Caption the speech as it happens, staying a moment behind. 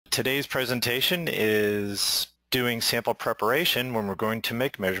Today's presentation is doing sample preparation when we're going to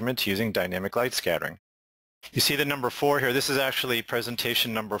make measurements using dynamic light scattering. You see the number 4 here. This is actually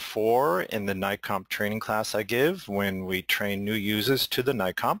presentation number 4 in the Nicomp training class I give when we train new users to the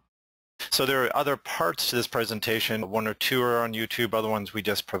Nicomp. So there are other parts to this presentation. 1 or 2 are on YouTube, other ones we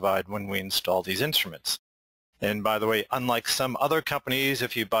just provide when we install these instruments. And by the way, unlike some other companies,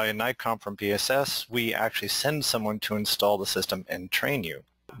 if you buy a Nicomp from PSS, we actually send someone to install the system and train you.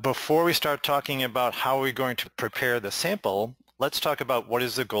 Before we start talking about how we're going to prepare the sample, let's talk about what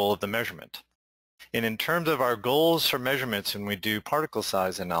is the goal of the measurement. And in terms of our goals for measurements when we do particle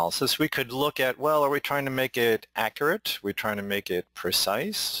size analysis, we could look at, well, are we trying to make it accurate? Are we trying to make it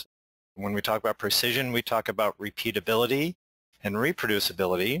precise? When we talk about precision, we talk about repeatability and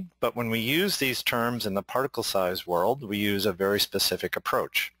reproducibility. But when we use these terms in the particle size world, we use a very specific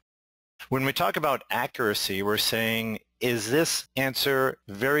approach. When we talk about accuracy, we're saying, is this answer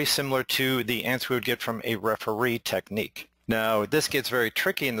very similar to the answer we would get from a referee technique? Now, this gets very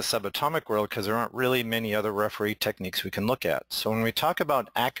tricky in the subatomic world because there aren't really many other referee techniques we can look at. So when we talk about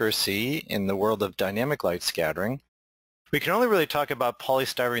accuracy in the world of dynamic light scattering, we can only really talk about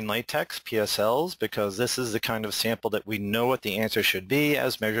polystyrene latex, PSLs, because this is the kind of sample that we know what the answer should be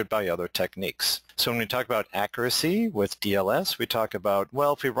as measured by other techniques. So when we talk about accuracy with DLS, we talk about,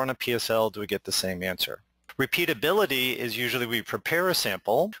 well, if we run a PSL, do we get the same answer? Repeatability is usually we prepare a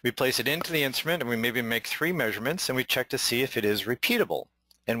sample, we place it into the instrument, and we maybe make 3 measurements, and we check to see if it is repeatable.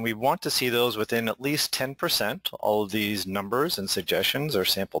 And we want to see those within at least 10%. All of these numbers and suggestions are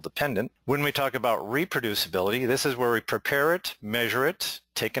sample dependent. When we talk about reproducibility, this is where we prepare it, measure it,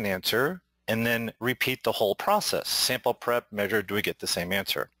 take an answer, and then repeat the whole process. Sample prep, measure, do we get the same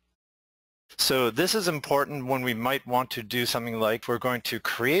answer? So this is important when we might want to do something like we're going to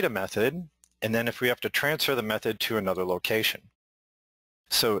create a method, and then if we have to transfer the method to another location.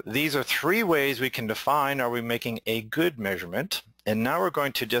 So these are 3 ways we can define, are we making a good measurement? And now we're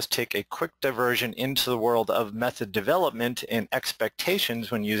going to just take a quick diversion into the world of method development and expectations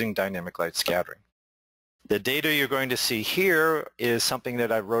when using dynamic light scattering. The data you're going to see here is something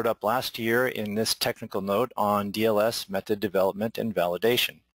that I wrote up last year in this technical note on DLS method development and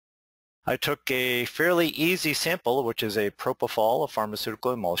validation. I took a fairly easy sample, which is a propofol, a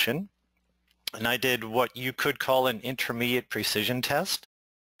pharmaceutical emulsion, and I did what you could call an intermediate precision test.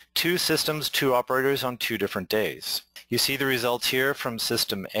 2 systems, 2 operators on 2 different days. You see the results here from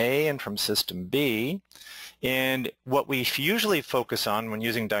system A and from system B. And what we usually focus on when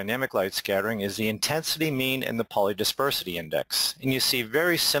using dynamic light scattering is the intensity mean and the polydispersity index. And you see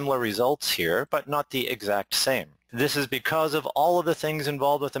very similar results here, but not the exact same. This is because of all of the things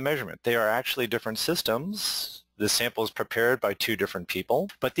involved with the measurement. They are actually different systems. The sample is prepared by 2 different people,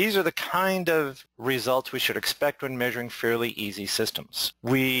 but these are the kind of results we should expect when measuring fairly easy systems.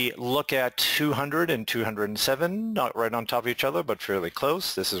 We look at 200 and 207, not right on top of each other, but fairly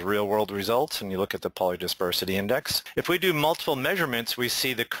close. This is real-world results, and you look at the polydispersity index. If we do multiple measurements, we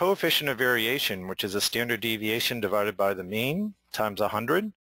see the coefficient of variation, which is a standard deviation divided by the mean, times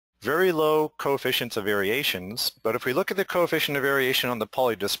 100. Very low coefficients of variations, but if we look at the coefficient of variation on the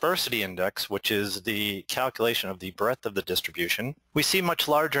polydispersity index, which is the calculation of the breadth of the distribution, we see much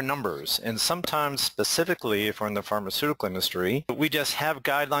larger numbers. And sometimes, specifically if we're in the pharmaceutical industry, we just have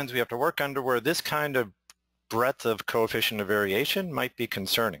guidelines we have to work under where this kind of breadth of coefficient of variation might be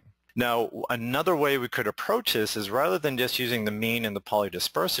concerning. Now, another way we could approach this is rather than just using the mean and the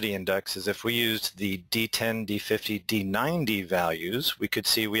polydispersity index, is if we used the D10, D50, D90 values, we could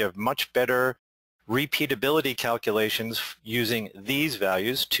see we have much better repeatability calculations using these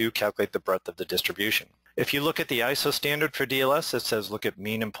values to calculate the breadth of the distribution. If you look at the ISO standard for DLS, it says look at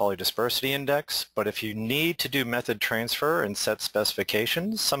mean and polydispersity index, but if you need to do method transfer and set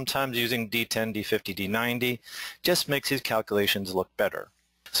specifications, sometimes using D10, D50, D90 just makes these calculations look better.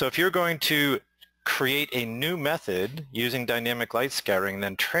 So if you're going to create a new method using dynamic light scattering and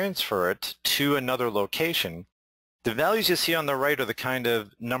then transfer it to another location, the values you see on the right are the kind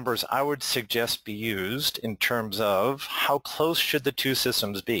of numbers I would suggest be used in terms of how close should the 2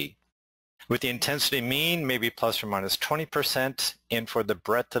 systems be. With the intensity mean, maybe plus or minus 20%, and for the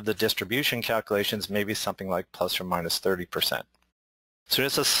breadth of the distribution calculations, maybe something like plus or minus 30%. So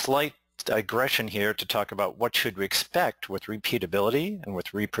just a slight digression here to talk about what should we expect with repeatability and with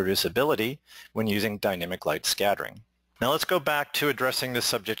reproducibility when using dynamic light scattering. Now let's go back to addressing the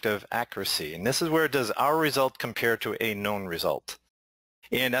subject of accuracy, and this is where does our result compare to a known result.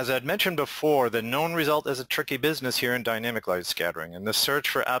 And as I'd mentioned before, the known result is a tricky business here in dynamic light scattering, and the search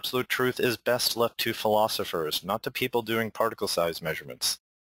for absolute truth is best left to philosophers, not to people doing particle size measurements.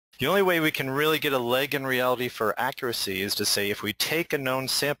 The only way we can really get a leg in reality for accuracy is to say if we take a known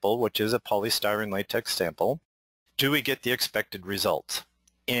sample, which is a polystyrene latex sample, do we get the expected result?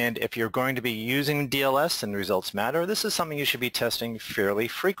 And if you're going to be using DLS and the results matter, this is something you should be testing fairly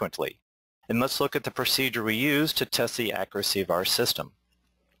frequently. And let's look at the procedure we use to test the accuracy of our system.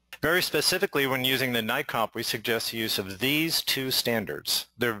 Very specifically, when using the Nicomp, we suggest the use of these two standards.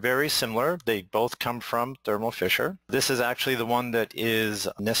 They're very similar. They both come from Thermo Fisher. This is actually the one that is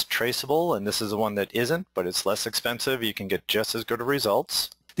NIST traceable, and this is the one that isn't, but it's less expensive. You can get just as good results.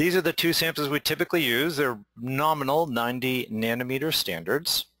 These are the two samples we typically use. They're nominal 90 nanometer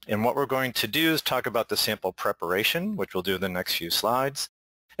standards. And what we're going to do is talk about the sample preparation, which we'll do in the next few slides,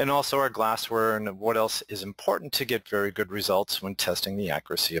 and also our glassware and what else is important to get very good results when testing the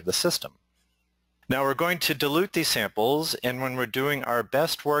accuracy of the system. Now we're going to dilute these samples, and when we're doing our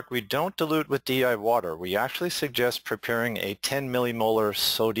best work, we don't dilute with DI water. We actually suggest preparing a 10 millimolar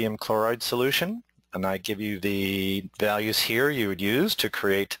sodium chloride solution, and I give you the values here you would use to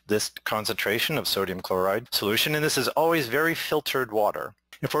create this concentration of sodium chloride solution, and this is always very filtered water.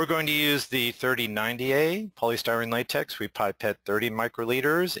 If we're going to use the 3090A polystyrene latex, we pipette 30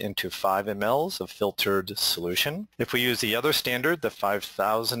 microliters into 5 mLs of filtered solution. If we use the other standard, the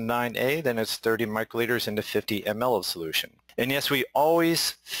 5009A, then it's 30 microliters into 50 ml of solution. And yes, we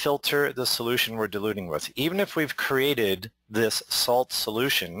always filter the solution we're diluting with. Even if we've created this salt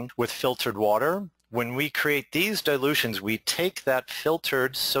solution with filtered water, when we create these dilutions, we take that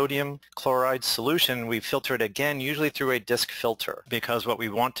filtered sodium chloride solution, we filter it again, usually through a disc filter, because what we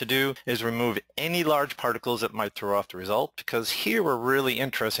want to do is remove any large particles that might throw off the result, because here we're really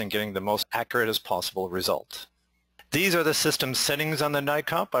interested in getting the most accurate as possible result. These are the system settings on the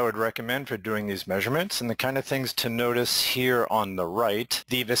Nicomp I would recommend for doing these measurements, and the kind of things to notice here on the right.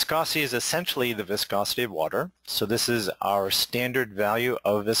 The viscosity is essentially the viscosity of water. So this is our standard value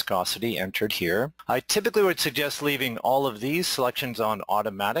of viscosity entered here. I typically would suggest leaving all of these selections on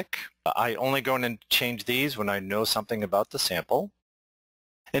automatic. I only go in and change these when I know something about the sample.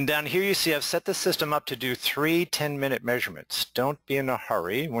 And down here you see I've set the system up to do 3 10-minute measurements. Don't be in a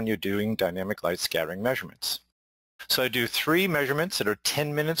hurry when you're doing dynamic light scattering measurements. So I do 3 measurements that are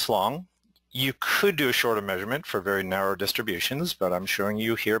 10 minutes long. You could do a shorter measurement for very narrow distributions, but I'm showing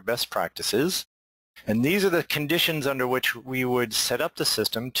you here best practices. And these are the conditions under which we would set up the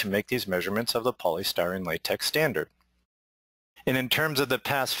system to make these measurements of the polystyrene latex standard. And in terms of the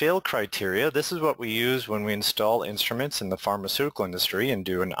pass-fail criteria, this is what we use when we install instruments in the pharmaceutical industry and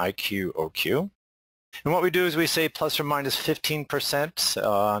do an IQ/OQ. And what we do is we say plus or minus 15%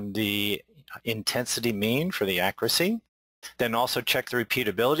 on the intensity mean for the accuracy, then also check the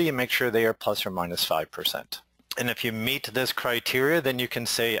repeatability and make sure they are plus or minus 5%. And if you meet this criteria, then you can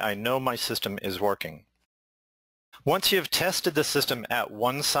say, I know my system is working. Once you've tested the system at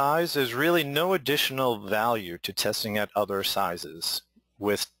one size, there's really no additional value to testing at other sizes.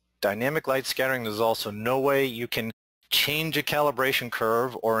 With dynamic light scattering, there's also no way you can change a calibration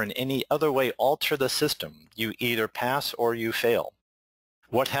curve or in any other way alter the system. You either pass or you fail.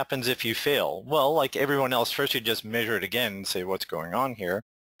 What happens if you fail? Well, like everyone else, first you just measure it again and say what's going on here.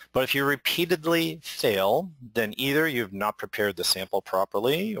 But if you repeatedly fail, then either you've not prepared the sample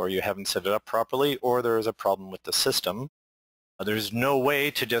properly, or you haven't set it up properly, or there is a problem with the system. There's no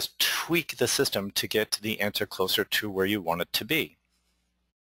way to just tweak the system to get the answer closer to where you want it to be.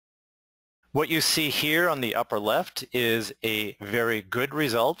 What you see here on the upper left is a very good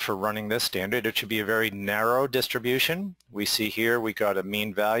result for running this standard. It should be a very narrow distribution. We see here we got a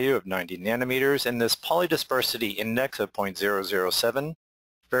mean value of 90 nanometers and this polydispersity index of 0.007.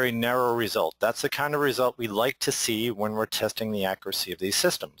 Very narrow result. That's the kind of result we like to see when we're testing the accuracy of these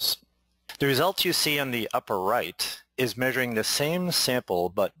systems. The result you see on the upper right is measuring the same sample,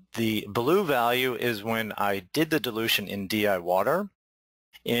 but the blue value is when I did the dilution in DI water.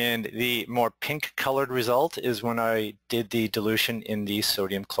 And the more pink colored result is when I did the dilution in the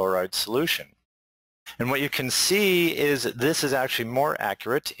sodium chloride solution. And what you can see is this is actually more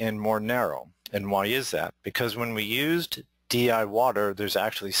accurate and more narrow. And why is that? Because when we used DI water, there's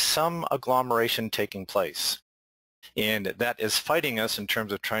actually some agglomeration taking place. And that is fighting us in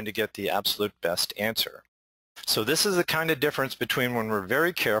terms of trying to get the absolute best answer. So this is the kind of difference between when we're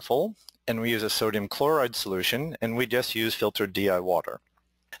very careful and we use a sodium chloride solution and we just use filtered DI water.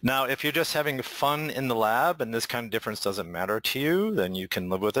 Now, if you're just having fun in the lab and this kind of difference doesn't matter to you, then you can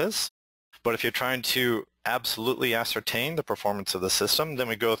live with this. But if you're trying to absolutely ascertain the performance of the system, then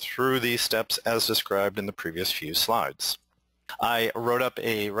we go through these steps as described in the previous few slides. I wrote up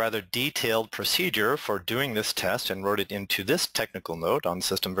a rather detailed procedure for doing this test and wrote it into this technical note on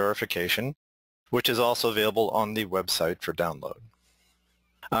system verification, which is also available on the website for download.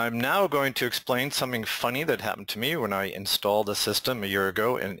 I'm now going to explain something funny that happened to me when I installed a system a year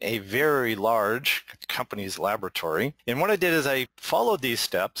ago in a very large company's laboratory. And what I did is I followed these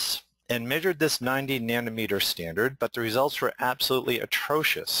steps and measured this 90 nanometer standard, but the results were absolutely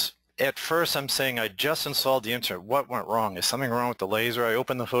atrocious. At first I'm saying I just installed the instrument. What went wrong? Is something wrong with the laser? I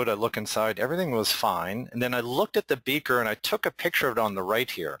opened the hood, I look inside, everything was fine. And then I looked at the beaker and I took a picture of it on the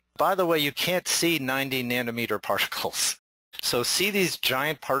right here. By the way, you can't see 90 nanometer particles. So see these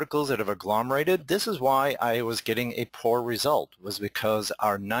giant particles that have agglomerated? This is why I was getting a poor result, was because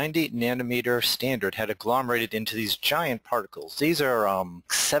our 90 nanometer standard had agglomerated into these giant particles. These are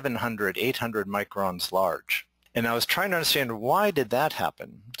 700, 800 microns large. And I was trying to understand, why did that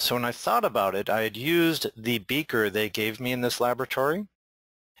happen? So when I thought about it, I had used the beaker they gave me in this laboratory.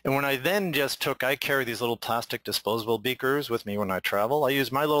 And when I then just I carry these little plastic disposable beakers with me when I travel. I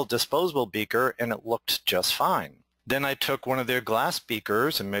used my little disposable beaker and it looked just fine. Then I took one of their glass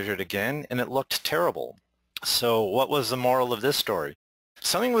beakers and measured again, and it looked terrible. So what was the moral of this story?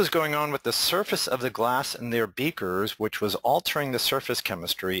 Something was going on with the surface of the glass in their beakers, which was altering the surface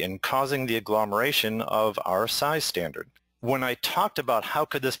chemistry and causing the agglomeration of our size standard. When I talked about how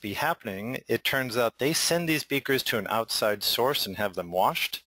could this be happening, it turns out they send these beakers to an outside source and have them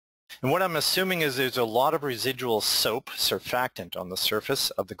washed. And what I'm assuming is there's a lot of residual soap, surfactant, on the surface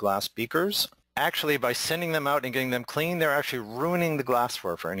of the glass beakers. Actually, by sending them out and getting them clean, they're actually ruining the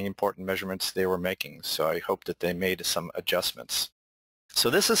glassware for any important measurements they were making. So I hope that they made some adjustments. So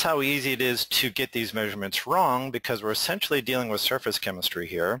this is how easy it is to get these measurements wrong, because we're essentially dealing with surface chemistry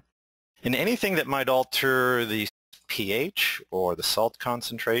here. And anything that might alter the pH or the salt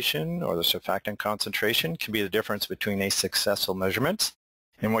concentration or the surfactant concentration can be the difference between a successful measurement.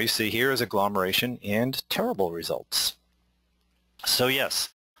 And what you see here is agglomeration and terrible results. So yes,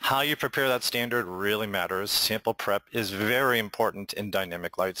 how you prepare that standard really matters. Sample prep is very important in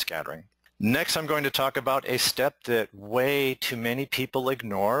dynamic light scattering. Next, I'm going to talk about a step that way too many people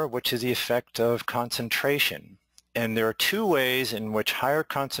ignore, which is the effect of concentration. And there are two ways in which higher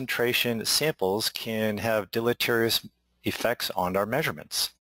concentration samples can have deleterious effects on our measurements.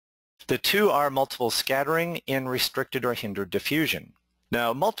 The two are multiple scattering and restricted or hindered diffusion.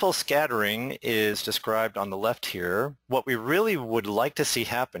 Now, multiple scattering is described on the left here. What we really would like to see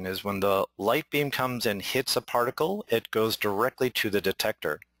happen is when the light beam comes and hits a particle, it goes directly to the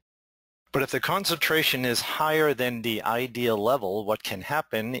detector. But if the concentration is higher than the ideal level, what can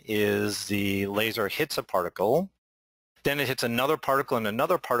happen is the laser hits a particle, then it hits another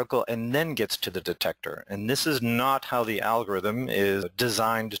particle and then gets to the detector. And this is not how the algorithm is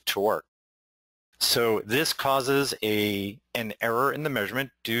designed to work. So this causes an error in the measurement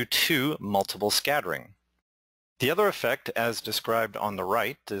due to multiple scattering. The other effect, as described on the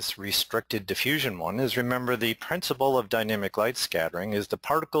right, this restricted diffusion one, is, remember, the principle of dynamic light scattering is the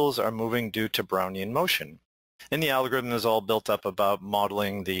particles are moving due to Brownian motion. And the algorithm is all built up about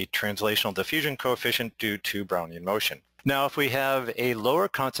modeling the translational diffusion coefficient due to Brownian motion. Now, if we have a lower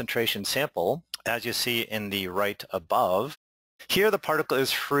concentration sample, as you see in the right above, here the particle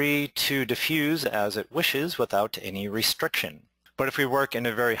is free to diffuse as it wishes without any restriction. But if we work in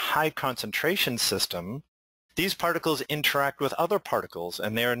a very high concentration system, these particles interact with other particles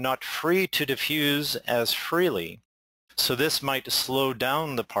and they are not free to diffuse as freely. So this might slow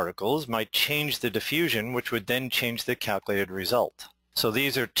down the particles, might change the diffusion, which would then change the calculated result. So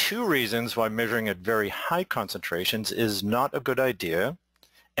these are two reasons why measuring at very high concentrations is not a good idea.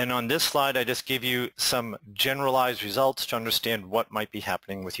 And on this slide, I just give you some generalized results to understand what might be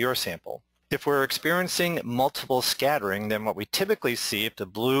happening with your sample. If we're experiencing multiple scattering, then what we typically see, if the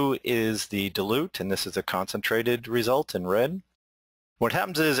blue is the dilute, and this is a concentrated result in red, what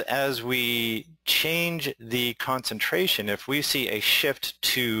happens is as we change the concentration, if we see a shift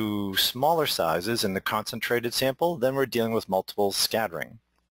to smaller sizes in the concentrated sample, then we're dealing with multiple scattering.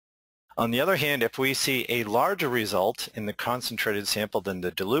 On the other hand, if we see a larger result in the concentrated sample than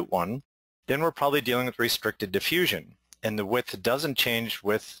the dilute one, then we're probably dealing with restricted diffusion. And the width doesn't change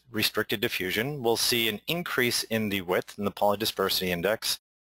with restricted diffusion. We'll see an increase in the width in the polydispersity index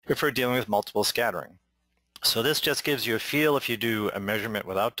if we're dealing with multiple scattering. So this just gives you a feel if you do a measurement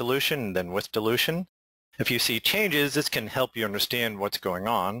without dilution and then with dilution. If you see changes, this can help you understand what's going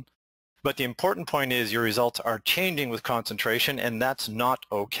on. But the important point is your results are changing with concentration, and that's not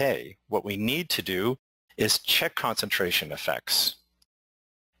okay. What we need to do is check concentration effects.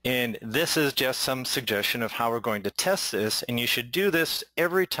 And this is just some suggestion of how we're going to test this, and you should do this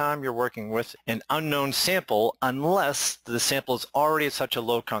every time you're working with an unknown sample unless the sample is already at such a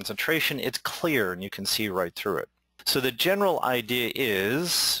low concentration it's clear and you can see right through it. So the general idea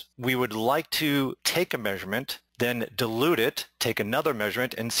is we would like to take a measurement then dilute it, take another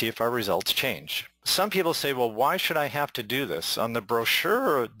measurement, and see if our results change. Some people say, well, why should I have to do this? On the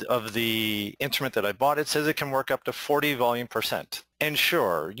brochure of the instrument that I bought, it says it can work up to 40 volume%. And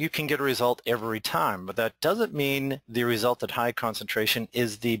sure, you can get a result every time, but that doesn't mean the result at high concentration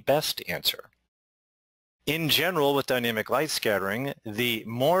is the best answer. In general, with dynamic light scattering, the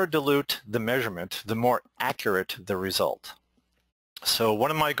more dilute the measurement, the more accurate the result. So what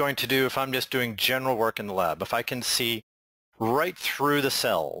am I going to do if I'm just doing general work in the lab? If I can see right through the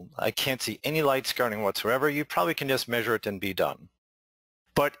cell, I can't see any light scattering whatsoever, you probably can just measure it and be done.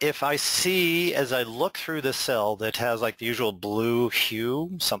 But if I see, as I look through the cell that has like the usual blue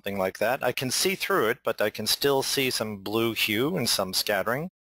hue, something like that, I can see through it, but I can still see some blue hue and some scattering,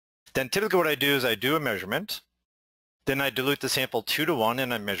 then typically what I do is I do a measurement, then I dilute the sample 2 to 1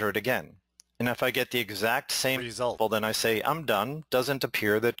 and I measure it again. And if I get the exact same result, well, then I say I'm done. Doesn't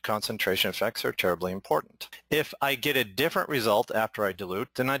appear that concentration effects are terribly important. If I get a different result after I dilute,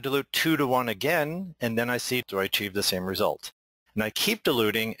 then I dilute 2 to 1 again, and then I see, do I achieve the same result? And I keep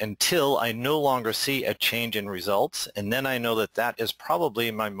diluting until I no longer see a change in results, and then I know that that is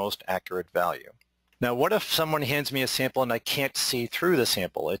probably my most accurate value. Now, what if someone hands me a sample and I can't see through the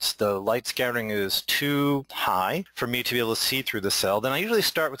sample? It's the light scattering is too high for me to be able to see through the cell. Then I usually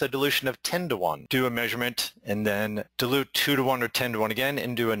start with a dilution of 10 to 1. Do a measurement and then dilute 2 to 1 or 10 to 1 again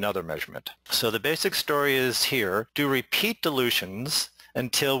and do another measurement. So the basic story is here, do repeat dilutions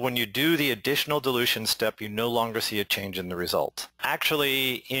until when you do the additional dilution step, you no longer see a change in the result.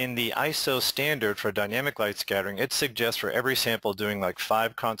 Actually, in the ISO standard for dynamic light scattering, it suggests for every sample doing like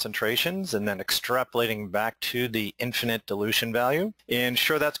 5 concentrations and then extrapolating back to the infinite dilution value. And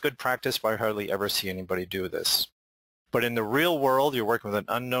sure, that's good practice, but I hardly ever see anybody do this. But in the real world, you're working with an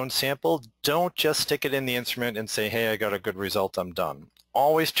unknown sample, don't just stick it in the instrument and say, hey, I got a good result, I'm done.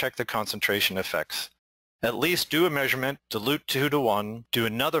 Always check the concentration effects. At least do a measurement, dilute 2 to 1, do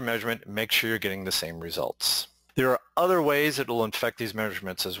another measurement, and make sure you're getting the same results. There are other ways that will affect these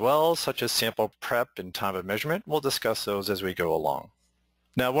measurements as well, such as sample prep and time of measurement. We'll discuss those as we go along.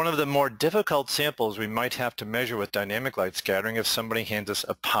 Now, one of the more difficult samples we might have to measure with dynamic light scattering if somebody hands us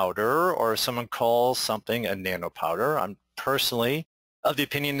a powder or someone calls something a nanopowder. I'm personally of the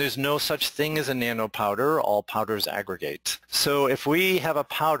opinion there's no such thing as a nanopowder. All powders aggregate. So if we have a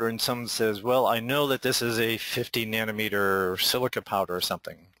powder and someone says, well, I know that this is a 50 nanometer silica powder or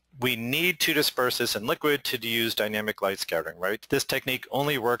something, we need to disperse this in liquid to use dynamic light scattering, right? This technique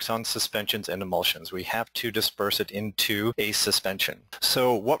only works on suspensions and emulsions. We have to disperse it into a suspension.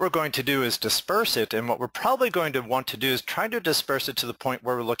 So what we're going to do is disperse it, and what we're probably going to want to do is try to disperse it to the point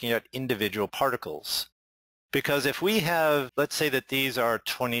where we're looking at individual particles. Because if we have, let's say that these are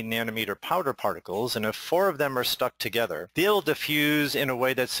 20 nanometer powder particles, and if 4 of them are stuck together, they'll diffuse in a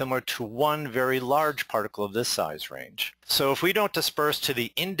way that's similar to one very large particle of this size range. So if we don't disperse to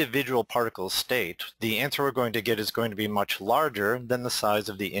the individual particle state, the answer we're going to get is going to be much larger than the size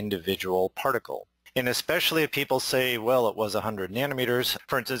of the individual particle. And especially if people say, well, it was 100 nanometers,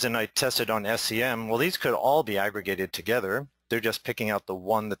 for instance, and I tested on SEM, well, these could all be aggregated together. They're just picking out the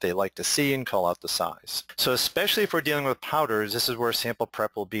one that they like to see and call out the size. So especially if we're dealing with powders, this is where sample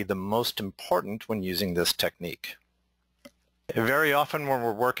prep will be the most important when using this technique. Very often when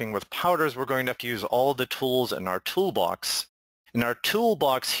we're working with powders, we're going to have to use all the tools in our toolbox. And our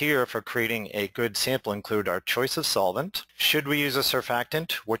toolbox here for creating a good sample include our choice of solvent. Should we use a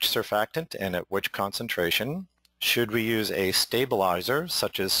surfactant? Which surfactant and at which concentration? Should we use a stabilizer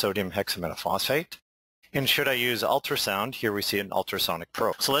such as sodium hexametaphosphate? And should I use ultrasound? Here we see an ultrasonic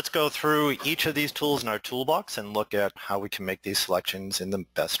probe. So let's go through each of these tools in our toolbox and look at how we can make these selections in the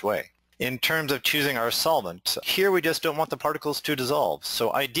best way. In terms of choosing our solvent, here we just don't want the particles to dissolve.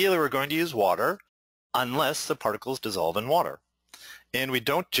 So ideally we're going to use water unless the particles dissolve in water. And we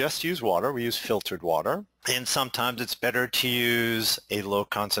don't just use water, we use filtered water. And sometimes it's better to use a low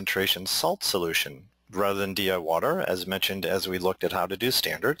concentration salt solution rather than DI water, as mentioned as we looked at how to do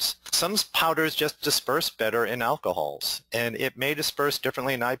standards. Some powders just disperse better in alcohols, and it may disperse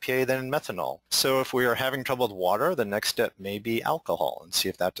differently in IPA than in methanol. So if we are having trouble with water, the next step may be alcohol, and see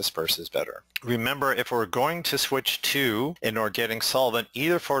if that disperses better. Remember, if we're going to switch to an organic solvent,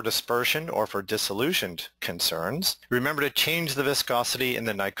 either for dispersion or for dissolution concerns, remember to change the viscosity in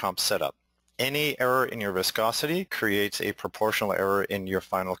the Nicomp setup. Any error in your viscosity creates a proportional error in your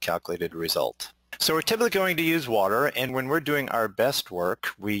final calculated result. So we're typically going to use water, and when we're doing our best work,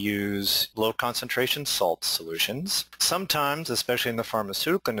 we use low concentration salt solutions. Sometimes, especially in the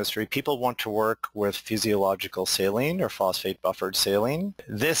pharmaceutical industry, people want to work with physiological saline or phosphate buffered saline.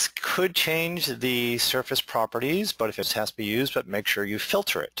 This could change the surface properties, but if it has to be used, but make sure you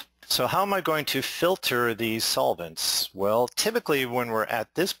filter it. So how am I going to filter these solvents? Well, typically when we're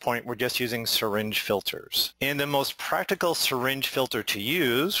at this point, we're just using syringe filters. And the most practical syringe filter to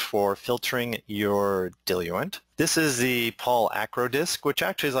use for filtering your diluent, this is the Paul Acrodisc, which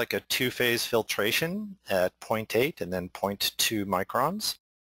actually is like a two-phase filtration at 0.8 and then 0.2 microns.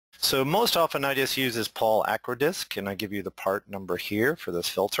 So most often I just use this Paul Acrodisc, and I give you the part number here for this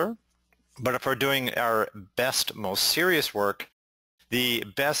filter. But if we're doing our best, most serious work, the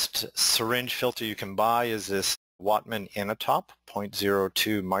best syringe filter you can buy is this Wattmann Anatop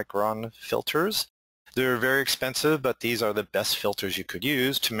 0.02 micron filters. They're very expensive, but these are the best filters you could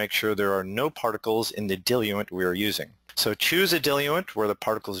use to make sure there are no particles in the diluent we are using. So choose a diluent where the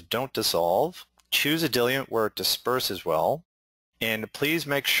particles don't dissolve, choose a diluent where it disperses well, and please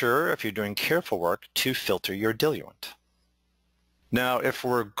make sure, if you're doing careful work, to filter your diluent. Now, if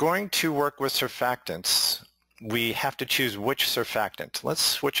we're going to work with surfactants, we have to choose which surfactant. Let's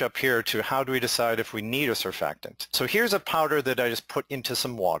switch up here to how do we decide if we need a surfactant. So here's a powder that I just put into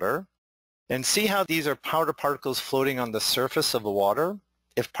some water. And see how these are powder particles floating on the surface of the water?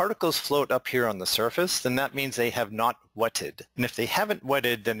 If particles float up here on the surface, then that means they have not wetted. And if they haven't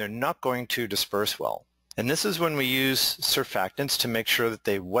wetted, then they're not going to disperse well. And this is when we use surfactants to make sure that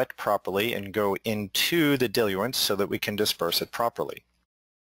they wet properly and go into the diluent so that we can disperse it properly.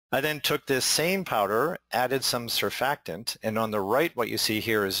 I then took this same powder, added some surfactant, and on the right what you see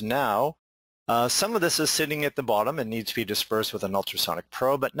here is now some of this is sitting at the bottom and needs to be dispersed with an ultrasonic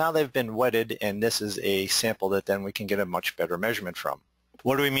probe, but now they've been wetted, and this is a sample that then we can get a much better measurement from.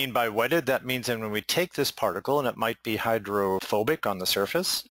 What do we mean by wetted? That means that when we take this particle, and it might be hydrophobic on the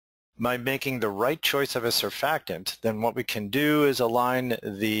surface, by making the right choice of a surfactant, then what we can do is align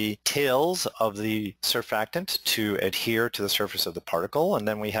the tails of the surfactant to adhere to the surface of the particle, and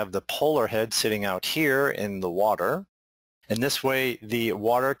then we have the polar head sitting out here in the water. And this way the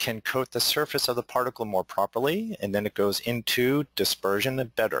water can coat the surface of the particle more properly, and then it goes into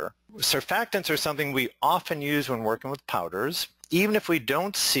dispersion better. Surfactants are something we often use when working with powders. Even if we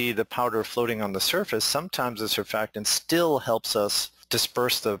don't see the powder floating on the surface, sometimes the surfactant still helps us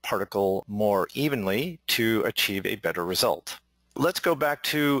disperse the particle more evenly to achieve a better result. Let's go back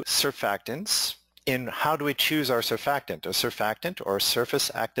to surfactants. In how do we choose our surfactant? A surfactant, or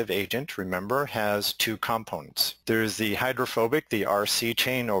surface active agent, remember, has two components. There's the hydrophobic, the RC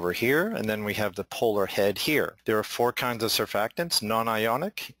chain over here, and then we have the polar head here. There are four kinds of surfactants: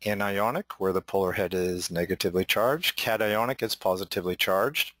 non-ionic, anionic, where the polar head is negatively charged, cationic is positively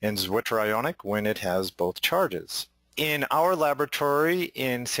charged, and zwitterionic when it has both charges. In our laboratory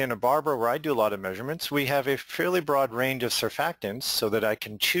in Santa Barbara, where I do a lot of measurements, we have a fairly broad range of surfactants so that I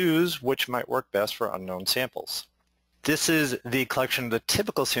can choose which might work best for unknown samples. This is the collection of the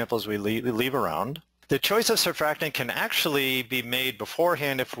typical samples we leave around. The choice of surfactant can actually be made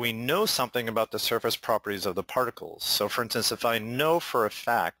beforehand if we know something about the surface properties of the particles. So for instance, if I know for a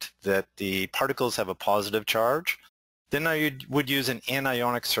fact that the particles have a positive charge, then I would use an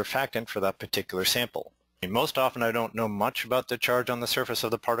anionic surfactant for that particular sample. Most often I don't know much about the charge on the surface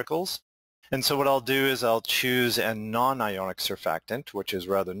of the particles, and so what I'll do is I'll choose a non-ionic surfactant, which is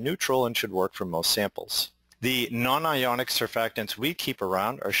rather neutral and should work for most samples. The non-ionic surfactants we keep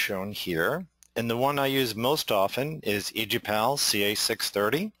around are shown here, and the one I use most often is Egipal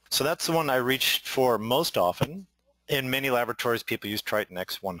CA630. So that's the one I reach for most often. In many laboratories, people use Triton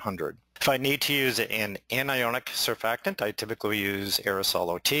X100. If I need to use an anionic surfactant, I typically use aerosol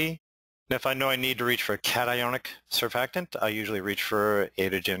OT. And if I know I need to reach for a cationic surfactant, I usually reach for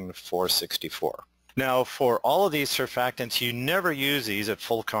Adagen 464. Now, for all of these surfactants, you never use these at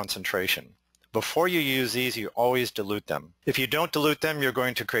full concentration. Before you use these, you always dilute them. If you don't dilute them, you're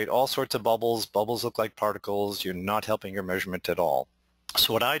going to create all sorts of bubbles. Bubbles look like particles. You're not helping your measurement at all.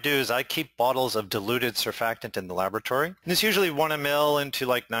 So what I do is I keep bottles of diluted surfactant in the laboratory. And it's usually 1 ml into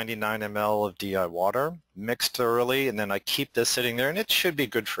like 99 ml of DI water, mixed thoroughly, and then I keep this sitting there, and it should be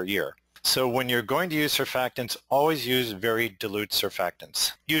good for a year. So when you're going to use surfactants, always use very dilute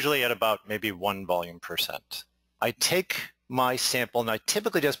surfactants, usually at about maybe 1 volume %. I take my sample and I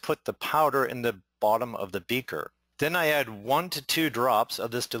typically just put the powder in the bottom of the beaker. Then I add 1 to 2 drops of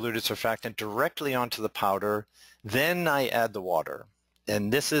this diluted surfactant directly onto the powder. Then I add the water.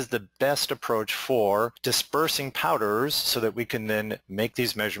 And this is the best approach for dispersing powders so that we can then make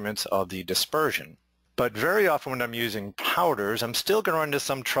these measurements of the dispersion. But very often when I'm using powders, I'm still going to run into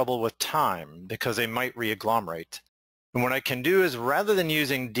some trouble with time because they might re-agglomerate. And what I can do is, rather than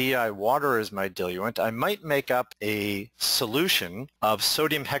using DI water as my diluent, I might make up a solution of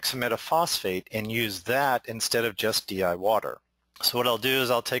sodium hexametaphosphate and use that instead of just DI water. So what I'll do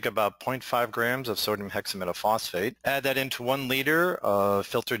is I'll take about 0.5 grams of sodium hexametaphosphate, add that into 1 liter of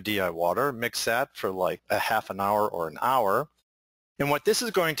filtered DI water, mix that for like a half an hour or an hour. And what this is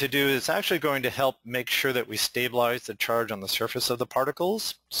going to do is actually going to help make sure that we stabilize the charge on the surface of the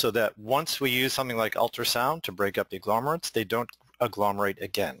particles so that once we use something like ultrasound to break up the agglomerates, they don't agglomerate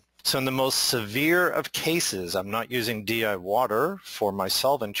again. So in the most severe of cases, I'm not using DI water for my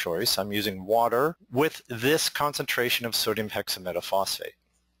solvent choice. I'm using water with this concentration of sodium hexametaphosphate.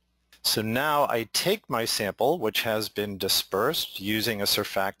 So now I take my sample, which has been dispersed using a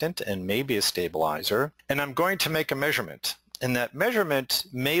surfactant and maybe a stabilizer, and I'm going to make a measurement. And that measurement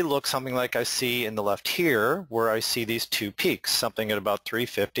may look something like I see in the left here, where I see these two peaks, something at about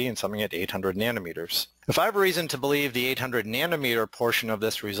 350 and something at 800 nanometers. If I have reason to believe the 800 nanometer portion of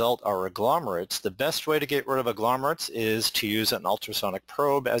this result are agglomerates, the best way to get rid of agglomerates is to use an ultrasonic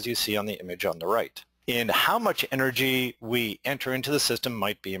probe, as you see on the image on the right. And how much energy we enter into the system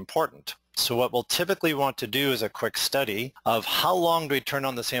might be important. So what we'll typically want to do is a quick study of how long do we turn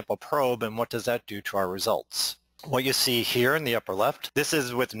on the sample probe and what does that do to our results. What you see here in the upper left, this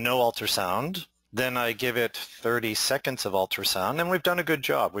is with no ultrasound. Then I give it 30 seconds of ultrasound, and we've done a good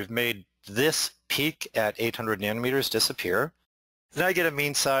job. We've made this peak at 800 nanometers disappear. Then I get a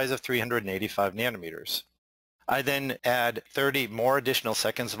mean size of 385 nanometers. I then add 30 more additional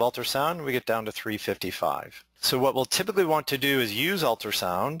seconds of ultrasound, and we get down to 355. So what we'll typically want to do is use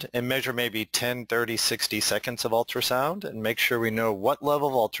ultrasound and measure maybe 10, 30, 60 seconds of ultrasound and make sure we know what level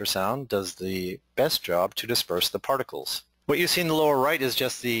of ultrasound does the best job to disperse the particles. What you see in the lower right is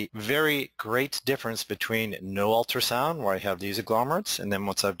just the very great difference between no ultrasound, where I have these agglomerates, and then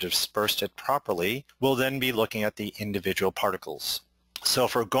once I've dispersed it properly, we'll then be looking at the individual particles. So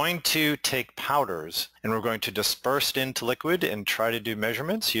if we're going to take powders and we're going to disperse it into liquid and try to do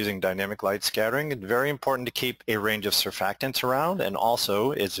measurements using dynamic light scattering, it's very important to keep a range of surfactants around, and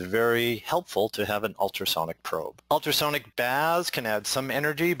also it's very helpful to have an ultrasonic probe. Ultrasonic baths can add some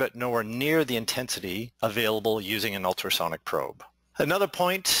energy, but nowhere near the intensity available using an ultrasonic probe. Another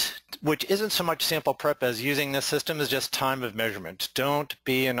point, which isn't so much sample prep as using this system, is just time of measurement. Don't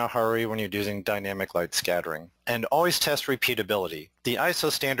be in a hurry when you're using dynamic light scattering. And always test repeatability. The ISO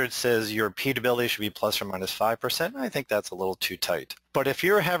standard says your repeatability should be plus or minus 5%. I think that's a little too tight. But if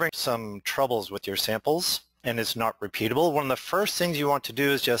you're having some troubles with your samples and it's not repeatable, one of the first things you want to do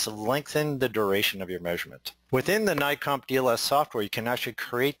is just lengthen the duration of your measurement. Within the Nicomp DLS software, you can actually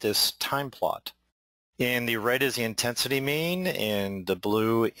create this time plot. And the red is the intensity mean, and the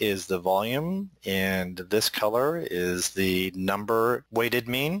blue is the volume, and this color is the number weighted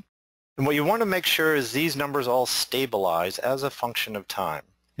mean. And what you want to make sure is these numbers all stabilize as a function of time.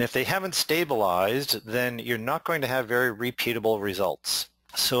 And if they haven't stabilized, then you're not going to have very repeatable results.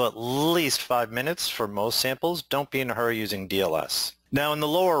 So at least 5 minutes for most samples. Don't be in a hurry using DLS. Now in the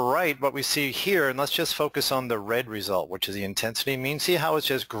lower right, what we see here, and let's just focus on the red result, which is the intensity mean. See how it's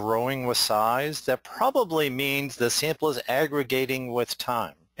just growing with size? That probably means the sample is aggregating with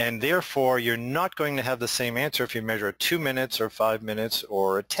time. And therefore, you're not going to have the same answer if you measure at 2 minutes or 5 minutes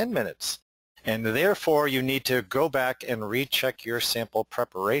or 10 minutes. And therefore, you need to go back and recheck your sample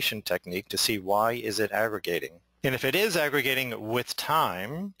preparation technique to see why is it aggregating. And if it is aggregating with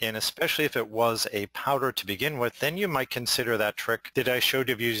time, and especially if it was a powder to begin with, then you might consider that trick that I showed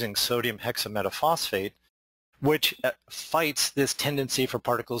you of using sodium hexametaphosphate, which fights this tendency for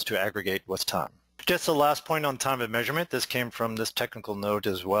particles to aggregate with time. Just the last point on time of measurement. This came from this technical note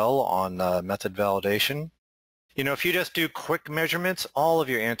as well on method validation. You know, if you just do quick measurements, all of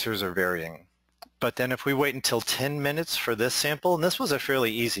your answers are varying. But then if we wait until 10 minutes for this sample, and this was a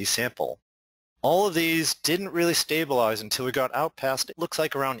fairly easy sample, all of these didn't really stabilize until we got out past, it looks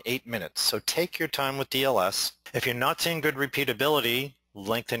like around 8 minutes. So take your time with DLS. If you're not seeing good repeatability,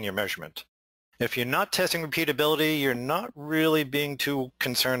 lengthen your measurement. If you're not testing repeatability, you're not really being too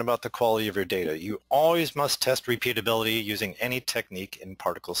concerned about the quality of your data. You always must test repeatability using any technique in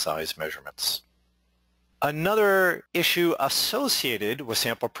particle size measurements. Another issue associated with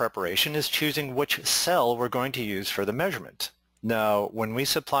sample preparation is choosing which cell we're going to use for the measurement. Now, when we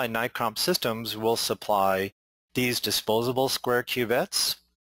supply Nicomp systems, we'll supply these disposable square cuvettes.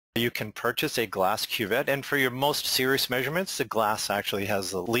 You can purchase a glass cuvette, and for your most serious measurements, the glass actually has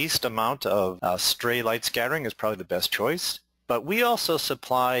the least amount of stray light scattering, is probably the best choice. But we also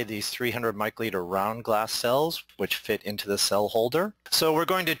supply these 300 microliter round glass cells, which fit into the cell holder. So we're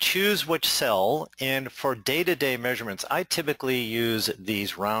going to choose which cell, and for day-to-day measurements, I typically use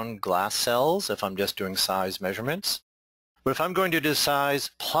these round glass cells if I'm just doing size measurements. But if I'm going to do size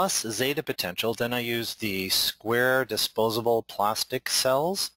plus zeta potential, then I use the square disposable plastic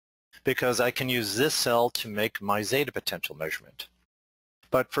cells because I can use this cell to make my zeta potential measurement.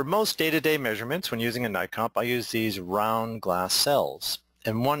 But for most day-to-day measurements when using a Nicomp, I use these round glass cells.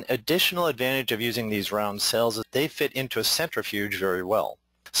 And one additional advantage of using these round cells is they fit into a centrifuge very well.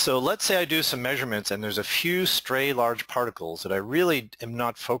 So let's say I do some measurements and there's a few stray large particles that I really am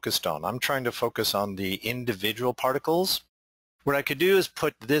not focused on. I'm trying to focus on the individual particles. What I could do is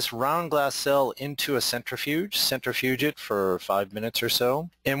put this round glass cell into a centrifuge it for 5 minutes or so.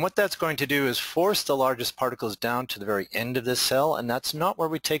 And what that's going to do is force the largest particles down to the very end of this cell, and that's not where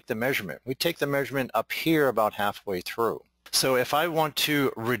we take the measurement. We take the measurement up here about halfway through. So if I want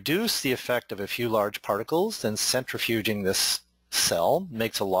to reduce the effect of a few large particles, then centrifuging this cell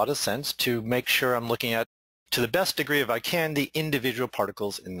makes a lot of sense to make sure I'm looking at, to the best degree if I can, the individual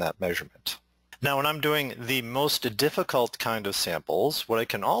particles in that measurement. Now when I'm doing the most difficult kind of samples, what I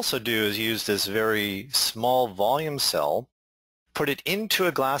can also do is use this very small volume cell, put it into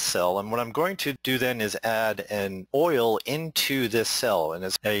a glass cell, and what I'm going to do then is add an oil into this cell, and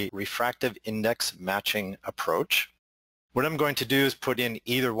it's a refractive index matching approach. What I'm going to do is put in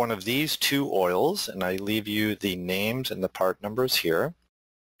either one of these two oils, and I leave you the names and the part numbers here.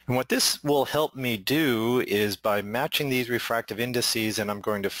 And what this will help me do is by matching these refractive indices, and I'm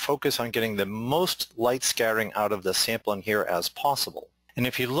going to focus on getting the most light scattering out of the sample in here as possible. And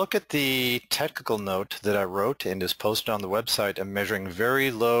if you look at the technical note that I wrote and is posted on the website, I'm measuring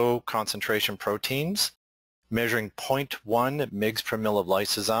very low concentration proteins, measuring 0.1 mg per mil of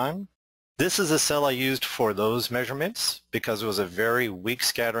lysozyme. This is a cell I used for those measurements because it was a very weak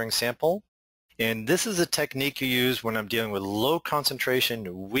scattering sample. And this is a technique you use when I'm dealing with low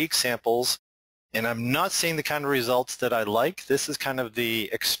concentration, weak samples, and I'm not seeing the kind of results that I like. This is kind of the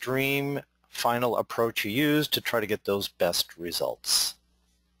extreme final approach you use to try to get those best results.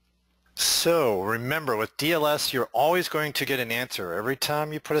 So remember, with DLS, you're always going to get an answer every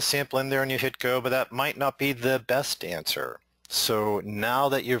time you put a sample in there and you hit go, but that might not be the best answer. So now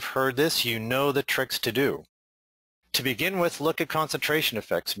that you've heard this, you know the tricks to do. To begin with, look at concentration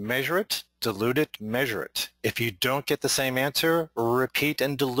effects. Measure it, dilute it, measure it. If you don't get the same answer, repeat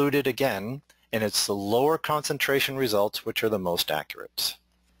and dilute it again, and it's the lower concentration results which are the most accurate.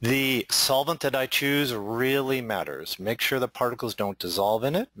 The solvent that I choose really matters. Make sure the particles don't dissolve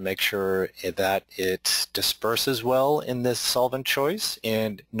in it. Make sure that it disperses well in this solvent choice,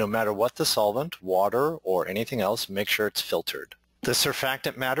 and no matter what the solvent, water or anything else, make sure it's filtered. The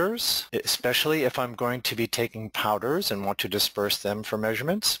surfactant matters, especially if I'm going to be taking powders and want to disperse them for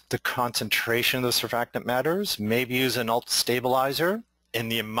measurements. The concentration of the surfactant matters. Maybe use an alt stabilizer.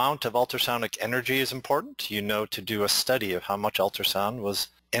 And the amount of ultrasonic energy is important. You know, to do a study of how much ultrasound was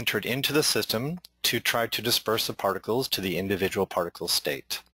entered into the system to try to disperse the particles to the individual particle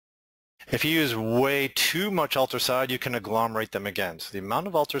state. If you use way too much ultrasound, you can agglomerate them again. So the amount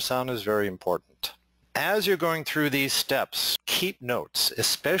of ultrasound is very important. As you're going through these steps, keep notes,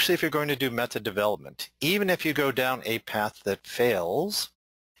 especially if you're going to do method development. Even if you go down a path that fails,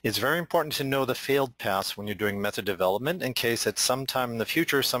 it's very important to know the failed paths when you're doing method development in case at some time in the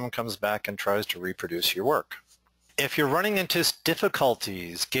future someone comes back and tries to reproduce your work. If you're running into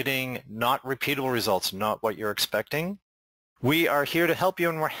difficulties getting not repeatable results, not what you're expecting, we are here to help you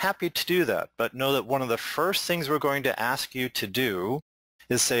and we're happy to do that. But know that one of the first things we're going to ask you to do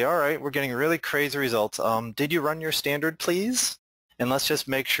is say, all right, we're getting really crazy results. Did you run your standard, please? And let's just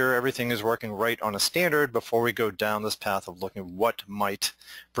make sure everything is working right on a standard before we go down this path of looking at what might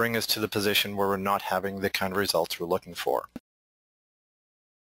bring us to the position where we're not having the kind of results we're looking for.